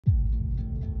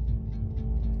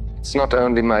It's not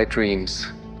only my dreams.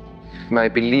 My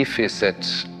belief is that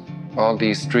all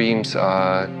these dreams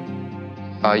are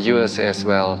yours as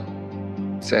well.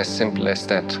 It's as simple as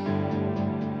that.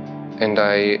 And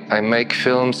I make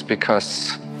films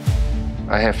because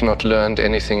I have not learned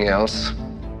anything else.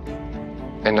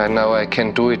 And I know I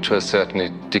can do it to a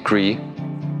certain degree.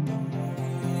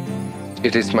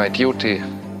 It is my duty,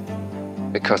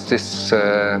 because this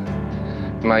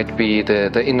might be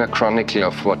the inner chronicle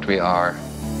of what we are.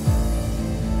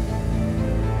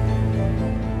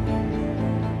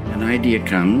 An idea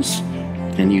comes,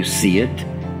 and you see it,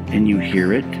 and you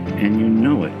hear it, and you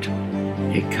know it.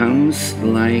 It comes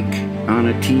like on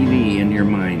a TV in your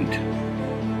mind.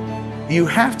 You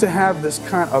have to have this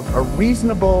kind of a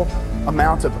reasonable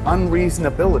amount of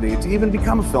unreasonability to even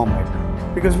become a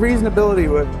filmmaker. Because reasonability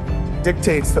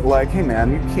dictates that, like, hey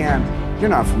man, you're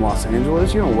not from Los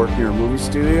Angeles, you don't work near a movie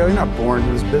studio, you're not born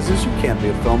into this business, you can't be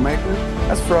a filmmaker.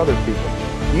 That's for other people.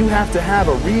 You have to have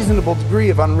a reasonable degree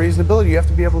of unreasonability. You have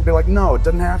to be able to be like, no, it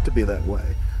doesn't have to be that way.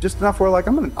 Just enough where, like,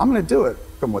 I'm gonna do it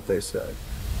from what they say.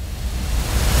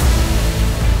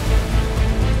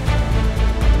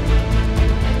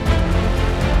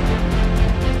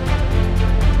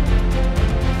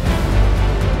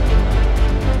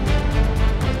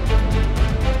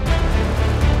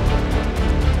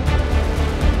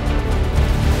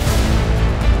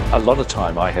 A lot of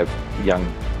time I have young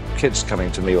kids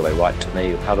coming to me, or they write to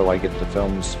me, how do I get into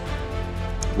films?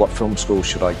 What film school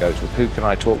should I go to? Who can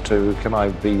I talk to? Can I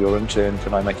be your intern?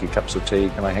 Can I make you cups of tea?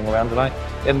 Can I hang around tonight?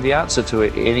 And the answer to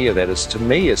any of that is, to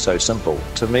me, is so simple.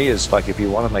 To me, is like, if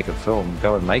you want to make a film,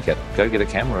 go and make it. Go get a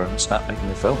camera and start making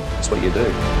the film. That's what you do.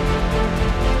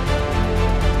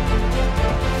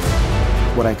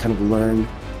 What I kind of learned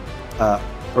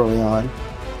early on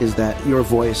is that your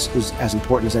voice is as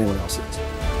important as anyone else's.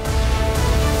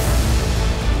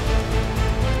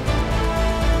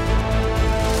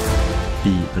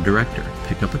 Be a director.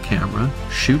 Pick up a camera,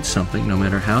 shoot something, no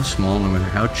matter how small, no matter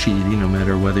how cheesy, no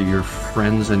matter whether your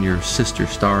friends and your sister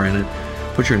star in it.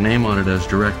 Put your name on it as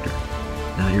director.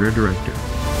 Now you're a director.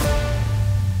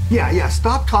 Yeah,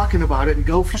 stop talking about it and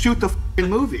go shoot the f***ing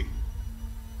movie.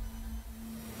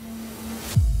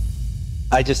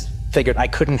 I just figured I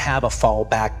couldn't have a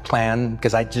fallback plan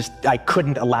because I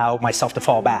couldn't allow myself to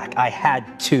fall back. I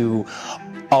had to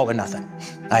all or nothing.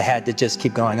 I had to just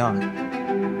keep going on.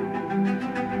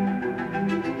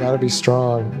 You gotta be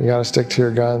strong, you gotta stick to your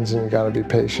guns, and you gotta be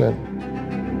patient.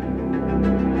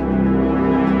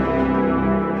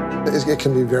 It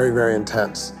can be very, very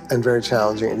intense and very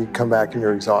challenging, and you come back and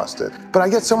you're exhausted. But I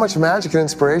get so much magic and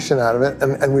inspiration out of it,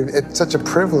 and it's such a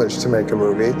privilege to make a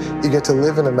movie. You get to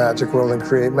live in a magic world and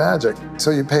create magic,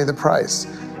 so you pay the price.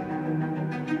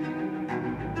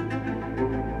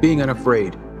 Being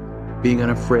unafraid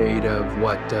of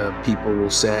what people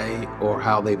will say or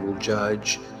how they will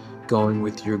judge, going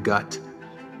with your gut.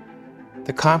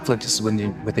 The conflict is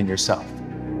within yourself.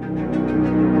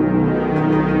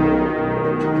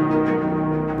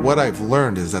 What I've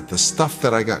learned is that the stuff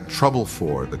that I got in trouble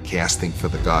for, the casting for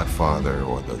The Godfather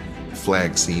or the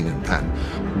flag scene in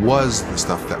Patton, was the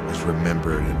stuff that was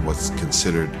remembered and was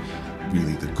considered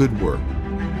really the good work.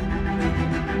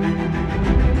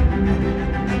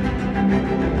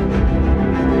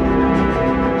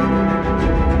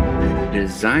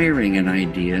 Desiring an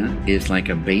idea is like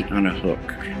a bait on a hook.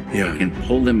 Yeah. You can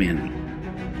pull them in.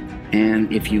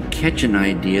 And if you catch an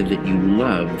idea that you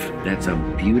love, that's a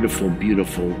beautiful,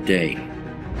 beautiful day.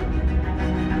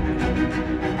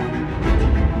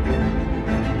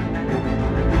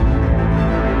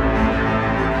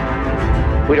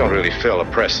 We don't really feel a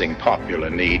pressing popular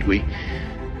need. We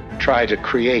try to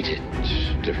create it.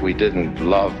 If we didn't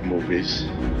love movies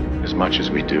as much as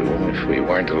we do, if we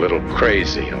weren't a little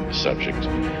crazy on the subject,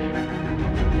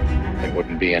 there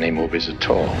wouldn't be any movies at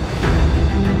all.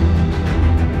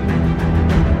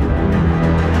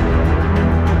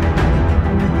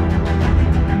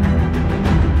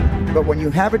 But when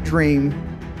you have a dream,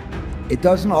 it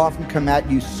doesn't often come at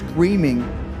you screaming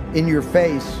in your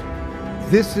face,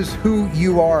 this is who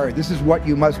you are, this is what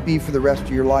you must be for the rest of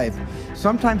your life.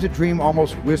 Sometimes a dream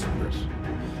almost whispers.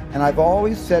 And I've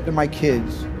always said to my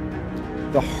kids,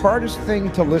 the hardest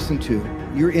thing to listen to,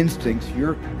 your instincts,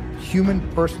 your human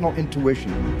personal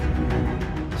intuition.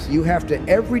 So you have to,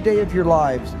 every day of your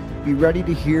lives, be ready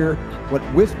to hear what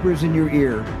whispers in your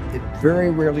ear. It very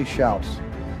rarely shouts.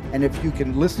 And if you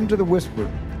can listen to the whisper,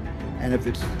 and if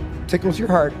it tickles your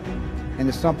heart, and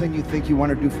it's something you think you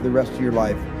want to do for the rest of your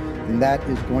life, then that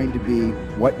is going to be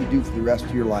what you do for the rest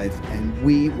of your life, and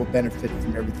we will benefit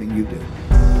from everything you do.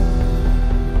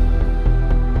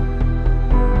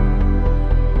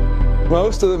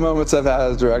 Most of the moments I've had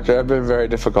as director have been very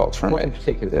difficult for me.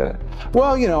 Yeah.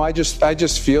 Well, you know, I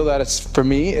just feel that for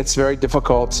me, it's very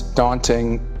difficult,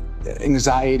 daunting,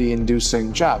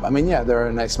 anxiety-inducing job. I mean, yeah, there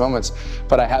are nice moments,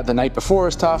 but the night before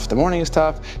is tough, the morning is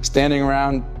tough, standing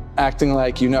around acting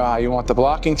like you know how you want the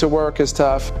blocking to work is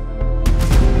tough.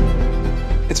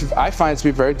 I find it to be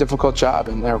a very difficult job,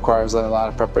 and it requires a lot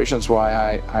of preparation. That's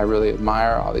why I really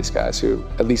admire all these guys who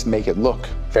at least make it look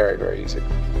very, very easy.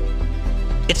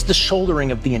 It's the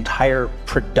shouldering of the entire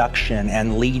production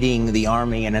and leading the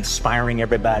army and inspiring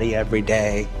everybody every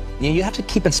day. You have to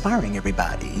keep inspiring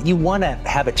everybody. You want to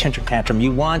have a tantrum.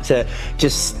 You want to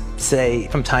just say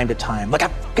from time to time, look, I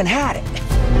fucking had it.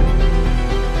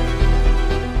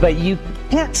 But you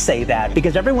can't say that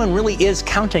because everyone really is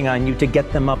counting on you to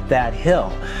get them up that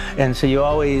hill. And so you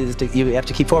have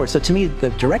to keep forward. So to me,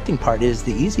 the directing part is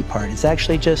the easy part. It's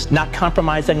actually just not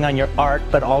compromising on your art,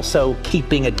 but also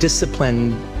keeping a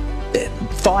disciplined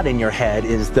thought in your head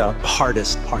is the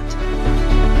hardest part.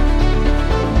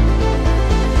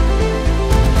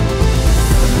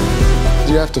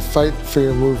 You have to fight for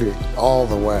your movie all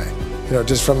the way. You know,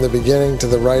 just from the beginning to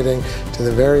the writing to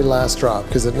the very last drop,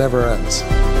 because it never ends.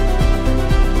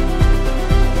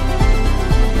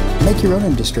 Make your own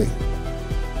industry.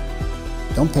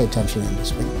 Don't pay attention to the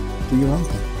industry. Do your own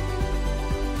thing.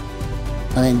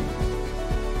 I mean,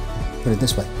 put it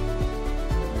this way.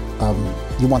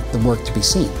 You want the work to be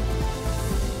seen,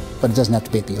 but it doesn't have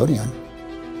to be at the Odeon.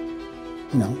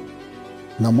 You know,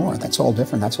 no more. That's all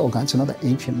different. That's another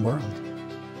ancient world.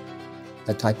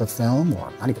 That type of film,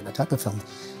 or not even that type of film,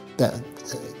 the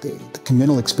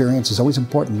communal experience is always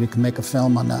important. You can make a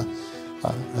film on a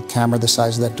camera the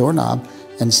size of that doorknob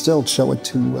and still show it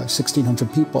to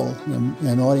 1,600 people in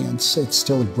an audience. It's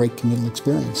still a great communal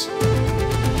experience.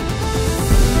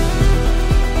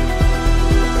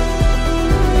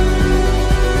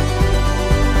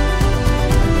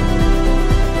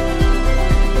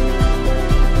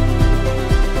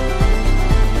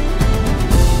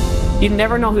 You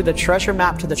never know who the treasure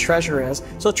map to the treasure is.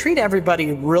 So treat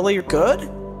everybody really good,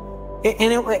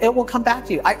 and it will come back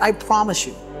to you. I promise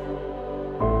you.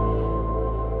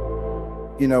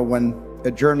 You know, when a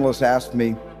journalist asked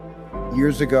me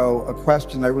years ago a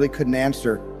question I really couldn't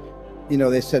answer, you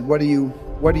know, they said, what do you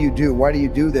do? Why do you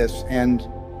do this? And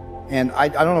I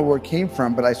don't know where it came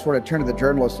from, but I sort of turned to the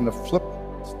journalist in a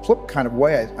flip kind of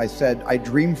way. I said, I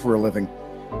dream for a living.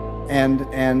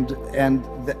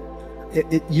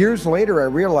 Years later, I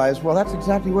realized, well, that's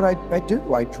exactly what I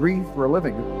do. I dream for a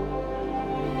living.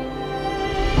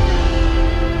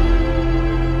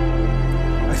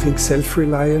 I think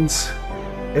self-reliance.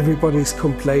 Everybody's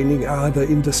complaining, the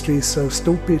industry is so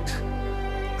stupid.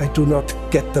 I do not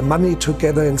get the money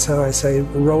together, and so I say,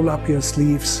 roll up your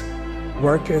sleeves.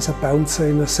 Work as a bouncer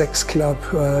in a sex club,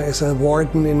 as a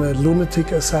warden in a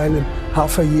lunatic asylum,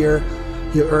 half a year.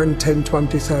 You earn $10,000,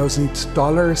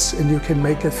 $20,000 and you can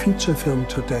make a feature film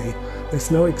today.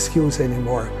 There's no excuse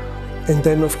anymore. And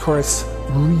then of course,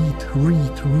 read.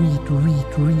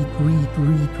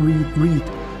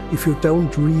 If you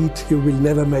don't read, you will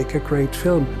never make a great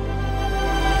film.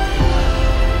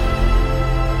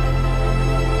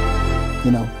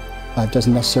 You know, it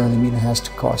doesn't necessarily mean it has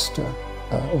to cost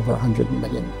over $100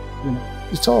 million. You know,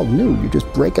 it's all new. You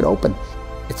just break it open.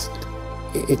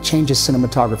 It changes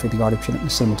cinematography, the art of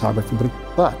cinematography,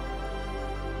 but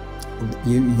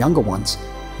you younger ones,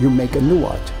 you make a new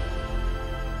art.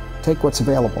 Take what's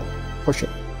available, push it.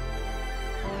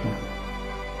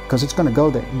 Because it's going to go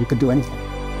there. You could do anything.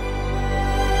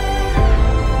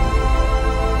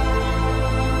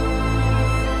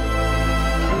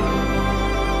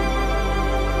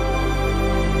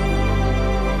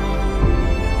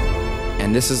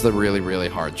 And this is the really, really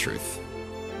hard truth.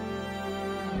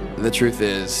 The truth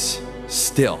is,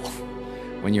 still,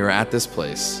 when you're at this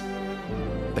place,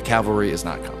 the cavalry is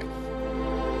not coming.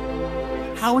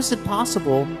 How is it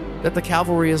possible that the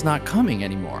cavalry is not coming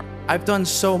anymore? I've done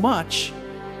so much.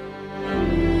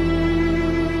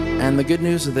 And the good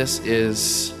news of this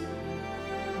is,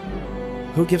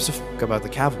 who gives a fuck about the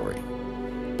cavalry?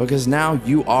 Because now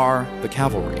you are the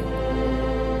cavalry.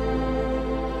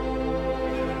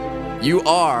 You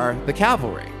are the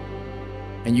cavalry,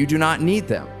 and you do not need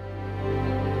them.